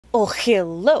Oh,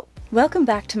 hello! Welcome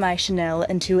back to my Chanel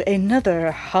and to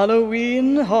another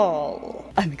Halloween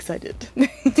haul. I'm excited.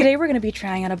 Today we're going to be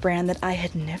trying on a brand that I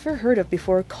had never heard of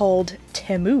before called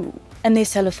Temu. And they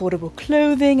sell affordable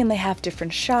clothing and they have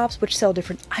different shops which sell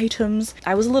different items.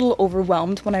 I was a little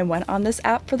overwhelmed when I went on this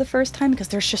app for the first time because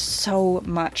there's just so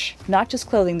much. Not just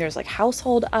clothing, there's like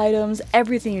household items,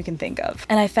 everything you can think of.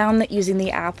 And I found that using the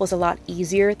app was a lot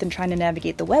easier than trying to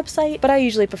navigate the website, but I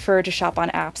usually prefer to shop on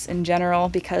apps in general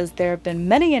because there have been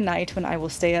many a night when I will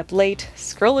stay up late,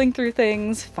 scrolling through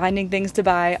things, finding things to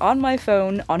buy on my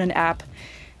phone, on an app,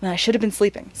 and I should have been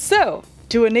sleeping. So,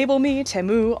 to enable me,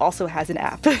 Temu also has an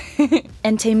app.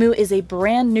 And Temu is a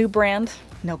brand new brand,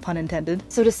 no pun intended.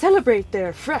 So to celebrate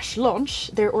their fresh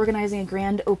launch, they're organizing a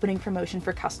grand opening promotion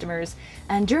for customers.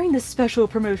 And during this special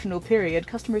promotional period,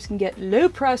 customers can get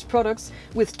low-priced products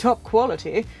with top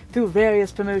quality through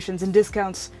various promotions and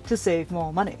discounts to save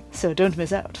more money. So don't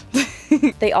miss out.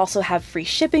 They also have free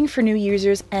shipping for new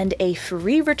users and a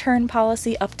free return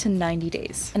policy up to 90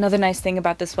 days. Another nice thing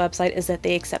about this website is that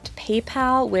they accept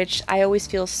PayPal, which I always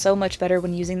feel so much better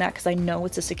when using that because I know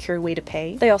it's a secure way to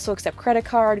pay. They also accept credit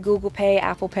card, Google Pay,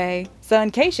 Apple Pay. So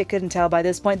in case you couldn't tell by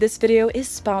this point, this video is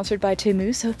sponsored by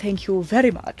Temu, so thank you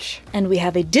very much. And we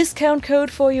have a discount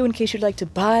code for you in case you'd like to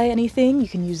buy anything. You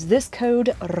can use this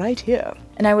code right here.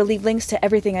 And I will leave links to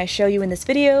everything I show you in this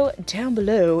video down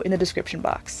below in the description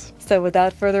box. So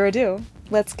without further ado,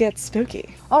 let's get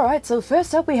spooky. Alright, so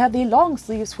first up we have the long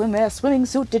sleeve swimwear swimming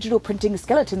suit digital printing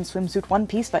skeleton swimsuit one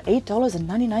piece for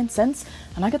 $8.99,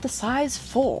 and I got the size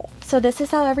 4. So this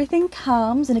is how everything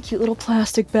comes in a cute little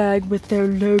plastic bag with their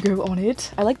logo on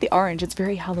it. I like the orange, it's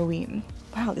very Halloween.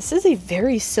 Wow, this is a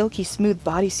very silky smooth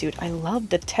bodysuit. I love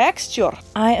the texture.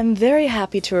 I am very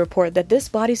happy to report that this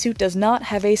bodysuit does not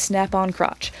have a snap-on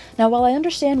crotch. Now while I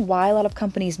understand why a lot of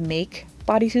companies make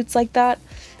bodysuits like that,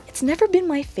 it's never been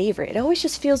my favorite. It always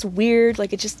just feels weird,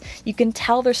 like you can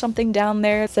tell there's something down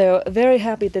there. So very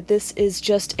happy that this is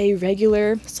just a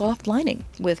regular soft lining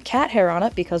with cat hair on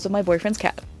it because of my boyfriend's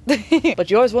cat.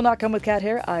 But yours will not come with cat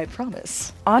hair, I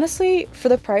promise. Honestly, for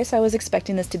the price, I was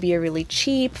expecting this to be a really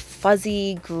cheap,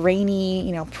 fuzzy,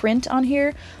 grainy, print on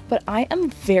here, but I am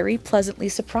very pleasantly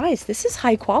surprised. This is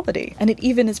high quality, and it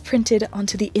even is printed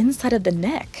onto the inside of the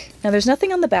neck. Now, there's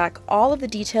nothing on the back. All of the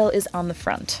detail is on the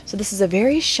front. So this is a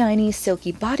very shiny,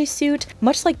 silky bodysuit,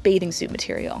 much like bathing suit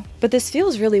material. But this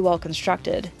feels really well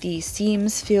constructed. The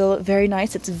seams feel very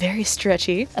nice. It's very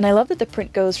stretchy, and I love that the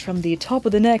print goes from the top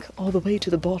of the neck all the way to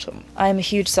the bottom. I'm a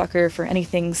huge sucker for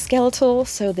anything skeletal,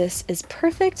 so this is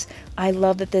perfect. I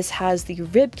love that this has the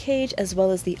rib cage as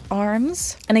well as the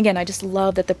arms. And again, I just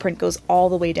love that the print goes all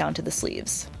the way down to the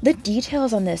sleeves. The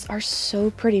details on this are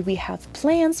so pretty. We have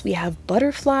plants, we have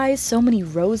butterflies, so many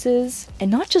roses,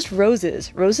 and not just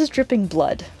roses, roses dripping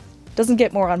blood. Doesn't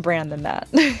get more on brand than that.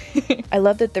 I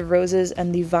love that the roses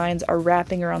and the vines are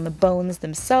wrapping around the bones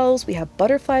themselves. We have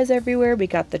butterflies everywhere. We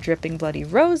got the dripping bloody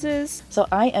roses. So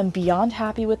I am beyond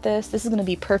happy with this. This is going to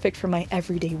be perfect for my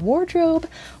everyday wardrobe.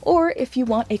 Or if you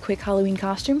want a quick Halloween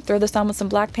costume, throw this on with some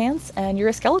black pants and you're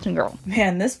a skeleton girl.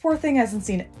 Man, this poor thing hasn't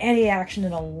seen any action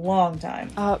in a long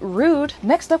time. Rude.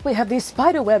 Next up we have these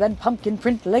spiderweb and pumpkin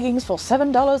print leggings for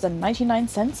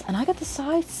 $7.99, and I got the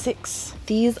size 6.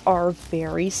 These are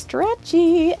very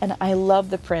stretchy, and I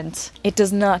love the print. It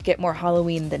does not get more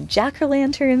Halloween than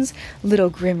jack-o'-lanterns, little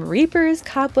grim reapers,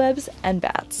 cobwebs, and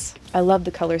bats. I love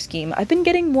the color scheme. I've been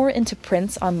getting more into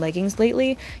prints on leggings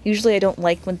lately. Usually I don't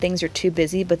like when things are too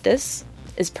busy, but this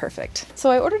is perfect. So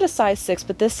I ordered a size 6,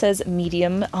 but this says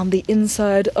medium on the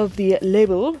inside of the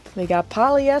label. We got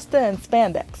polyester and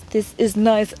spandex. This is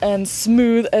nice and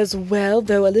smooth as well,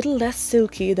 though a little less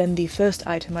silky than the first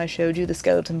item I showed you, the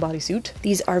skeleton bodysuit.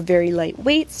 These are very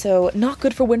lightweight, so not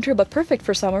good for winter, but perfect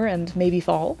for summer and maybe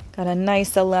fall. Got a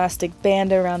nice elastic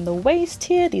band around the waist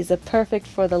here. These are perfect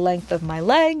for the length of my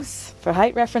legs. For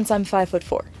height reference, I'm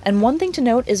 5'4". And one thing to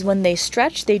note is when they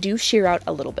stretch, they do shear out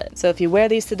a little bit. So if you wear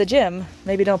these to the gym,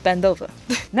 maybe don't bend over.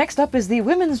 Next up is the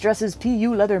women's dresses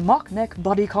PU leather mock neck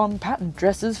bodycon patent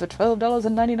dresses for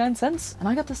 $12.99, and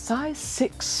I got the size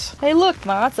 6. Hey look,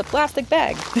 Ma, it's a plastic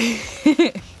bag.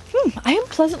 I am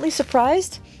pleasantly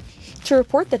surprised to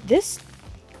report that this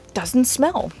doesn't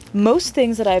smell. Most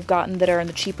things that I've gotten that are on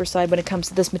the cheaper side when it comes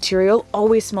to this material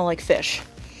always smell like fish.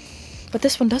 But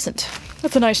this one doesn't.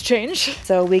 That's a nice change.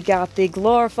 So we got the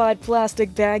glorified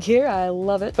plastic bag here. I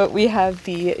love it. But we have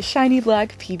the shiny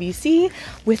black PVC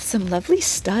with some lovely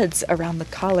studs around the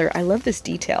collar. I love this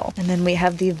detail. And then we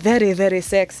have the very, very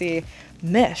sexy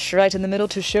mesh right in the middle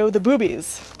to show the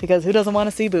boobies, because who doesn't want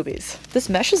to see boobies? This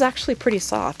mesh is actually pretty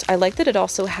soft. I like that it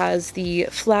also has the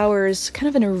flowers, kind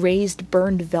of an erased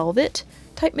burned velvet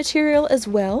type material as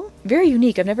well. Very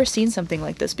unique. I've never seen something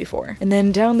like this before. And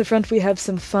then down the front we have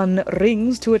some fun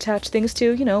rings to attach things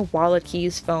to, you know, wallet,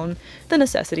 keys, phone, the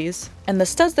necessities. And the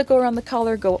studs that go around the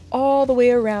collar go all the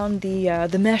way around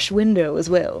the mesh window as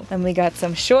well. And we got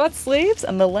some short sleeves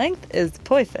and the length is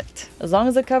perfect. As long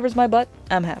as it covers my butt,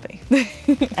 I'm happy.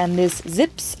 And this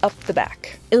zips up the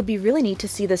back. It'll be really neat to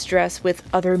see this dress with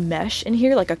other mesh in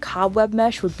here, like a cobweb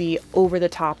mesh would be over the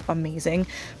top amazing,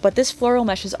 but this floral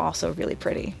mesh is also really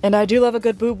pretty. And I do love a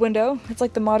good boob window. It's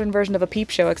like the modern version of a peep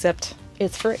show, except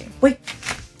it's free. Wait,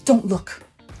 don't look.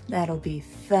 That'll be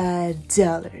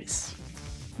 $5.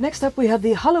 Next up we have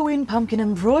the Halloween pumpkin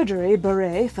embroidery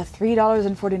beret for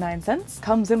 $3.49.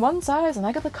 Comes in one size and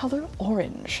I got the color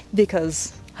orange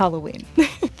because Halloween.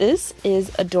 This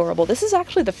is adorable. This is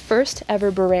actually the first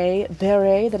ever beret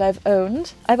that I've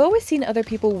owned. I've always seen other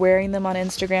people wearing them on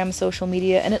Instagram, social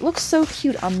media, and it looks so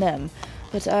cute on them.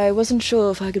 But I wasn't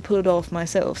sure if I could pull it off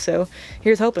myself, so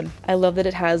here's hoping. I love that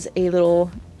it has a little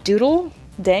doodle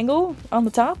dangle on the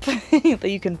top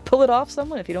that you can pull it off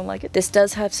someone if you don't like it. This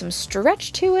does have some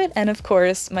stretch to it, and of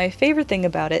course my favorite thing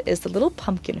about it is the little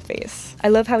pumpkin face. I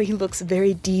love how he looks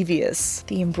very devious.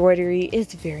 The embroidery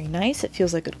is very nice. It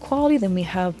feels like good quality. Then we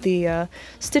have the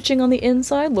stitching on the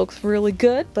inside, looks really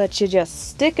good, but you just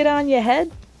stick it on your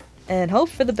head and hope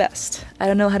for the best. I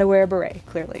don't know how to wear a beret,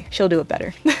 clearly. She'll do it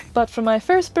better. But for my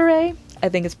first beret, I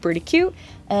think it's pretty cute,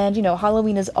 and you know,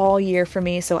 Halloween is all year for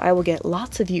me, so I will get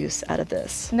lots of use out of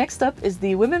this. Next up is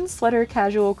the Women's Sweater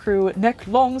Casual Crew Neck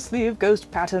Long Sleeve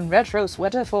Ghost Pattern Retro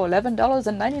Sweater for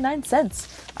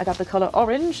 $11.99. I got the color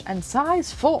orange and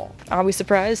size 4. Are we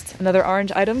surprised? Another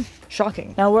orange item?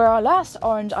 Shocking. Now where our last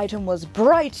orange item was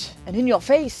bright and in your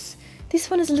face, this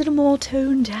one is a little more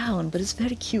toned down, but it's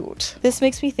very cute. This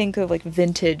makes me think of like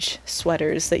vintage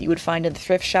sweaters that you would find in the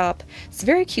thrift shop. It's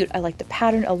very cute. I like the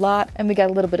pattern a lot, and we got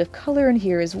a little bit of color in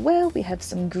here as well. We have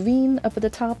some green up at the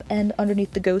top and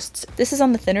underneath the ghosts. This is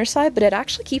on the thinner side, but it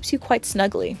actually keeps you quite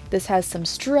snugly. This has some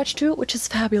stretch to it, which is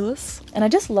fabulous. And I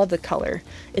just love the color.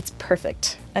 It's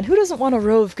perfect. And who doesn't want a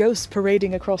row of ghosts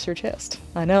parading across your chest?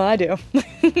 I know I do.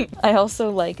 I also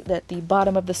like that the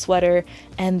bottom of the sweater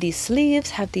and the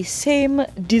sleeves have the same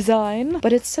design,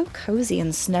 but it's so cozy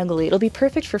and snuggly. It'll be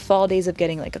perfect for fall days of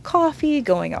getting like a coffee,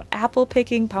 going out apple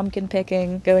picking, pumpkin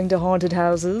picking, going to haunted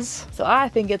houses. So I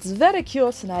think it's very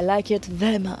cute and I like it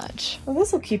very much. Well,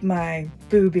 this will keep my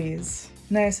boobies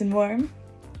nice and warm.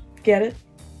 Get it?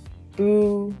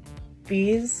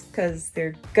 Boobies, because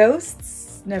they're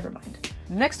ghosts? Never mind.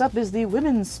 Next up is the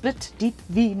women's split deep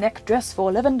V-neck dress for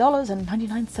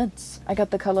 $11.99. I got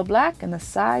the color black and the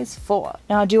size 4.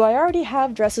 Now, do I already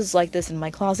have dresses like this in my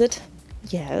closet?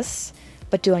 Yes.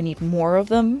 But do I need more of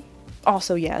them?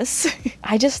 Also yes.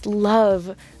 I just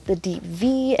love the deep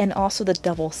V and also the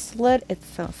double slit. It's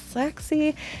so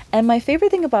sexy. And my favorite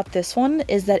thing about this one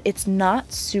is that it's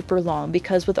not super long,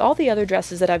 because with all the other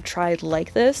dresses that I've tried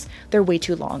like this, they're way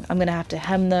too long. I'm gonna have to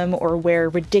hem them or wear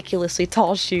ridiculously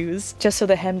tall shoes just so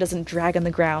the hem doesn't drag on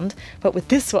the ground. But with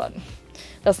this one,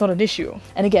 that's not an issue.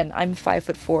 And again, I'm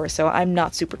 5'4", so I'm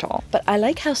not super tall. But I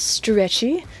like how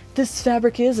stretchy this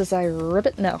fabric is as I rip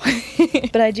it. No.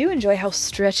 But I do enjoy how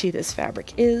stretchy this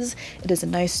fabric is. It is a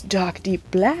nice dark deep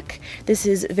black. This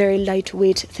is very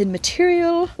lightweight thin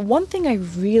material. One thing I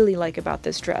really like about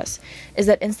this dress is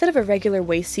that instead of a regular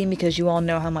waist seam, because you all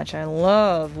know how much I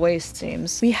love waist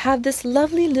seams, we have this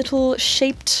lovely little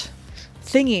shaped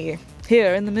thingy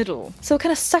here in the middle. So it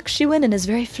kind of sucks you in and is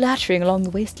very flattering along the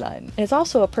waistline. And it's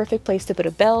also a perfect place to put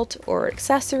a belt or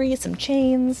accessory, some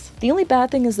chains. The only bad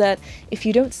thing is that if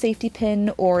you don't safety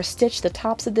pin or stitch the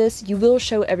tops of this, you will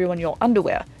show everyone your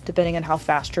underwear, depending on how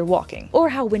fast you're walking or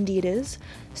how windy it is.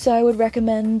 So I would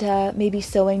recommend maybe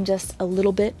sewing just a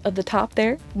little bit of the top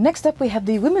there. Next up we have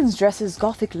the women's dresses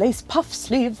Gothic lace puff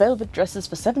sleeve velvet dresses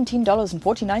for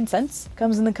 $17.49.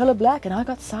 Comes in the color black and I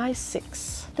got size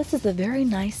 6. This is a very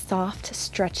nice, soft,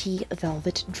 stretchy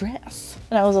velvet dress.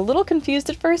 And I was a little confused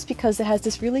at first because it has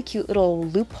this really cute little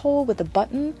loophole with a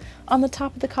button on the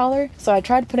top of the collar. So I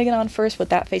tried putting it on first with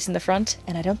that facing the front,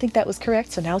 and I don't think that was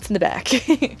correct, so now it's in the back.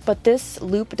 But this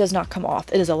loop does not come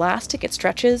off. It is elastic, it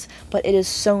stretches, but it is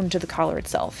sewn to the collar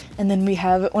itself. And then we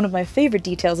have one of my favorite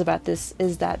details about this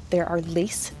is that there are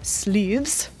lace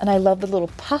sleeves. And I love the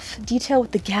little puff detail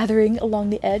with the gathering along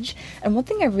the edge. And one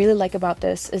thing I really like about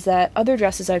this is that other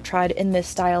dresses I've tried in this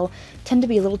style tend to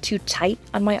be a little too tight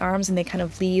on my arms and they kind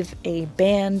of leave a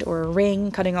band or a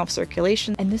ring cutting off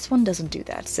circulation, and this one doesn't do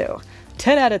that, so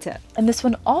 10 out of 10. And this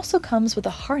one also comes with a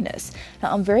harness.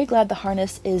 Now I'm very glad the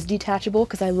harness is detachable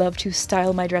because I love to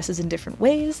style my dresses in different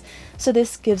ways. So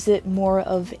this gives it more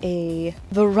of a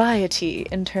variety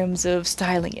in terms of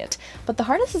styling it. But the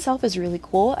harness itself is really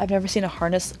cool. I've never seen a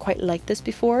harness quite like this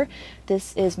before.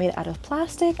 This is made out of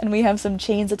plastic, and we have some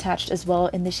chains attached as well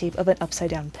in the shape of an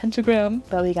upside down pentagram.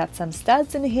 But we got some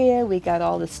studs in here, we got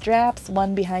all the straps,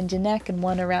 one behind your neck and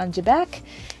one around your back.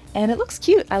 And it looks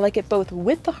cute. I like it both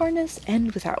with the harness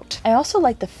and without. I also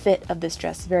like the fit of this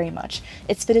dress very much.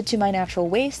 It's fitted to my natural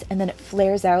waist and then it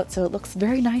flares out so it looks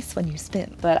very nice when you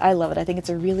spin. But I love it. I think it's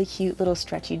a really cute little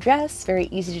stretchy dress, very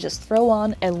easy to just throw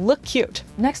on and look cute.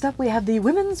 Next up we have the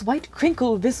women's white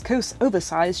crinkle viscose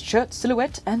oversized shirt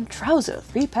silhouette and trouser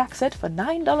 3-pack set for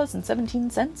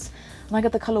 $9.17. And I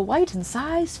got the color white in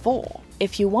size 4.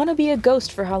 If you want to be a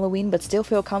ghost for Halloween but still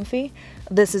feel comfy,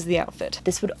 this is the outfit.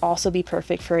 This would also be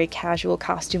perfect for a casual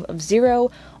costume of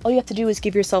 0. All you have to do is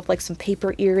give yourself like some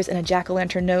paper ears and a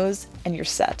jack-o'-lantern nose and you're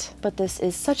set. But this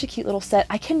is such a cute little set.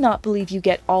 I cannot believe you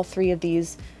get all 3 of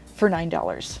these for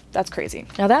 $9. That's crazy.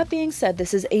 Now that being said,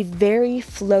 this is a very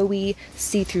flowy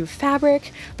see-through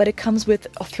fabric, but it comes with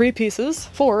 3 pieces,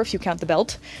 4 if you count the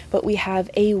belt, but we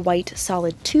have a white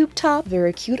solid tube top,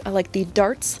 very cute. I like the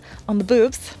darts on the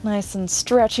boobs, nice and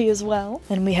stretchy as well.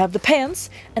 And we have the pants,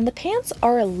 and the pants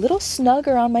are a little snug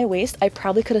around my waist. I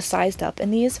probably could have sized up in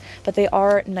these, but they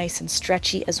are nice and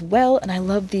stretchy as well, and I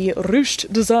love the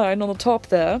ruched design on the top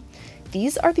there.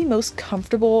 These are the most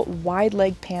comfortable wide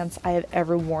leg pants I have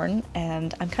ever worn,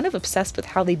 and I'm kind of obsessed with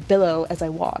how they billow as I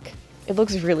walk. It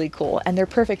looks really cool, and they're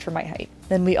perfect for my height.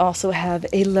 Then we also have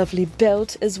a lovely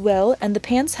belt as well, and the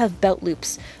pants have belt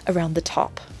loops around the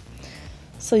top.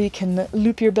 So you can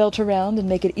loop your belt around and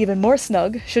make it even more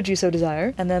snug, should you so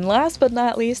desire. And then last but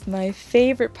not least, my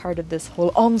favorite part of this whole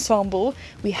ensemble,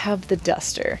 we have the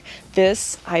duster.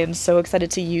 This I am so excited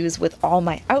to use with all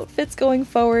my outfits going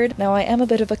forward. Now I am a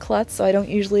bit of a klutz, so I don't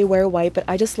usually wear white, but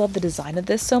I just love the design of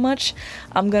this so much,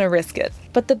 I'm gonna risk it.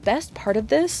 But the best part of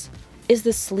this is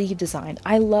the sleeve design.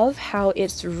 I love how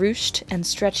it's ruched and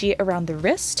stretchy around the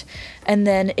wrist, and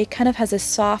then it kind of has a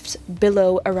soft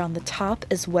billow around the top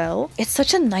as well. It's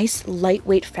such a nice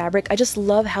lightweight fabric. I just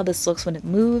love how this looks when it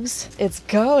moves. It's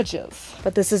gorgeous.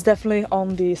 But this is definitely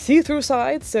on the see-through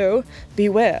side, so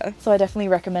beware. So I definitely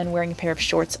recommend wearing a pair of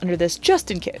shorts under this just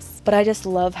in case. But I just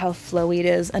love how flowy it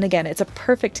is, and again, it's a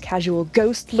perfect casual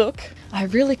ghost look. I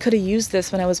really could have used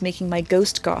this when I was making my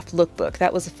Ghost Goth lookbook.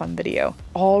 That was a fun video.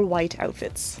 All white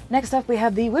outfits. Next up we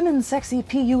have the Women's Sexy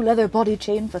PU leather body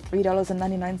chain for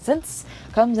 $3.99.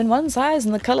 Comes in one size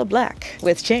in the color black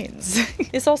with chains.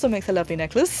 This also makes a lovely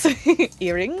necklace.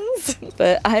 Earrings.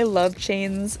 But I love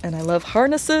chains and I love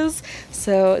harnesses,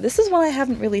 so this is one I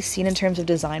haven't really seen in terms of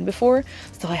design before,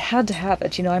 so I had to have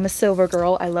it. You know, I'm a silver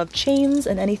girl. I love chains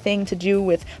and anything to do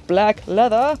with black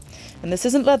leather. And this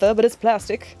isn't leather, but it's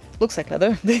plastic. Looks like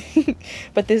leather.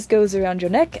 But this goes around your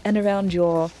neck and around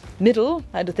your middle.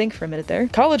 I had to think for a minute there.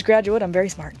 College graduate, I'm very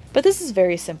smart. But this is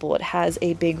very simple. It has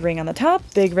a big ring on the top,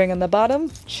 big ring on the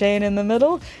bottom, chain in the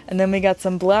middle, and then we got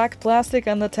some black plastic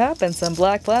on the top and some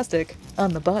black plastic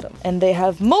on the bottom. And they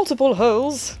have multiple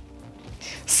holes,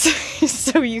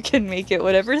 so you can make it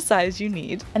whatever size you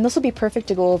need. And this will be perfect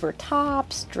to go over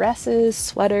tops, dresses,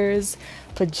 sweaters,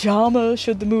 pajamas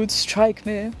should the mood strike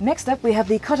me. Next up we have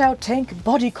the cutout tank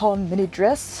bodycon mini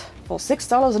dress for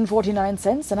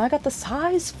 $6.49, and I got the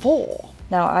size 4.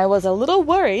 Now I was a little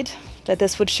worried that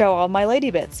this would show all my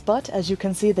lady bits, but as you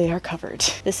can see, they are covered.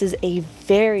 This is a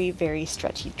very, very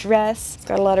stretchy dress. It's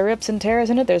got a lot of rips and tears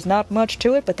in it. There's not much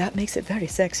to it, but that makes it very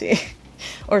sexy.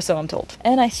 Or so I'm told.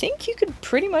 And I think you could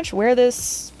pretty much wear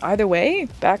this either way,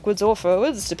 backwards or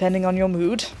forwards, depending on your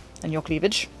mood and your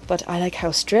cleavage. But I like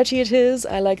how stretchy it is.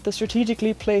 I like the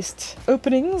strategically placed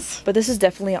openings. But this is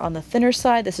definitely on the thinner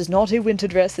side. This is not a winter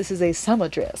dress, this is a summer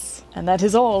dress. And that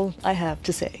is all I have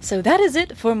to say. So that is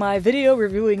it for my video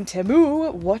reviewing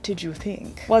Temu. What did you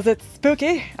think? Was it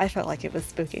spooky? I felt like it was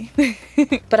spooky.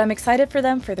 But I'm excited for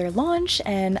them for their launch,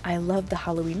 and I love the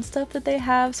Halloween stuff that they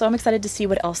have, so I'm excited to see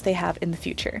what else they have in the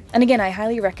future. And again, I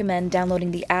highly recommend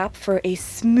downloading the app for a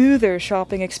smoother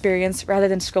shopping experience rather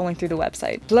than scrolling through the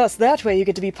website. Plus, that way you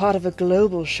get to be part of a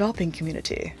global shopping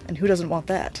community, and who doesn't want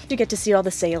that? You get to see all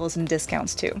the sales and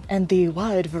discounts too, and the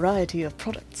wide variety of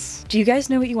products. Do you guys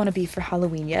know what you want to be for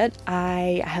Halloween yet?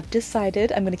 I have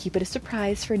decided I'm going to keep it a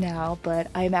surprise for now, but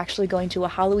I'm actually going to a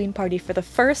Halloween party for the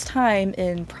first time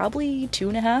in probably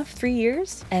 2.5, 3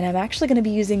 years, and I'm actually going to be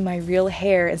using my real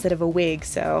hair instead of a wig,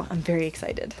 so I'm very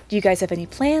excited. Do you guys have any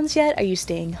plans yet? Are you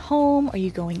staying home? Are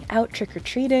you going out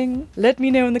trick-or-treating? Let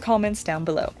me know in the comments down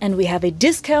below. And we have a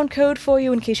discount discount code for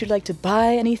you in case you'd like to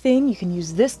buy anything. You can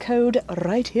use this code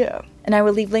right here. And I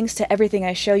will leave links to everything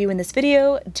I show you in this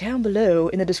video down below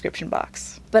in the description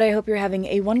box. But I hope you're having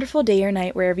a wonderful day or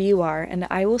night wherever you are, and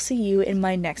I will see you in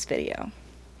my next video.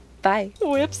 Bye.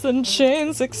 Whips and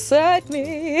chains excite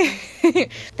me.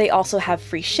 They also have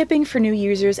free shipping for new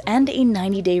users and a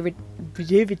 90-day Ooh,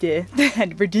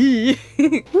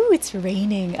 it's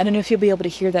raining. I don't know if you'll be able to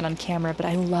hear that on camera, but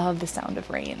I love the sound of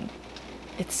rain.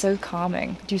 It's so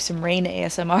calming. Do some rain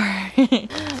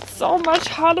ASMR. So much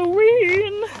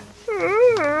Halloween.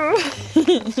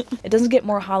 It doesn't get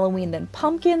more Halloween than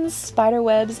pumpkins, spider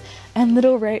webs, and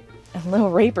little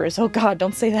rapers. Oh god,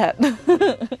 don't say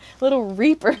that. Little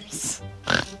reapers.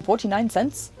 49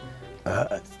 cents?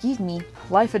 Excuse me.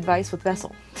 Life advice with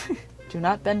Vessel. Do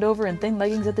not bend over in thin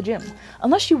leggings at the gym.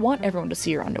 Unless you want everyone to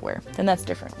see your underwear. Then that's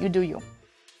different. You do you.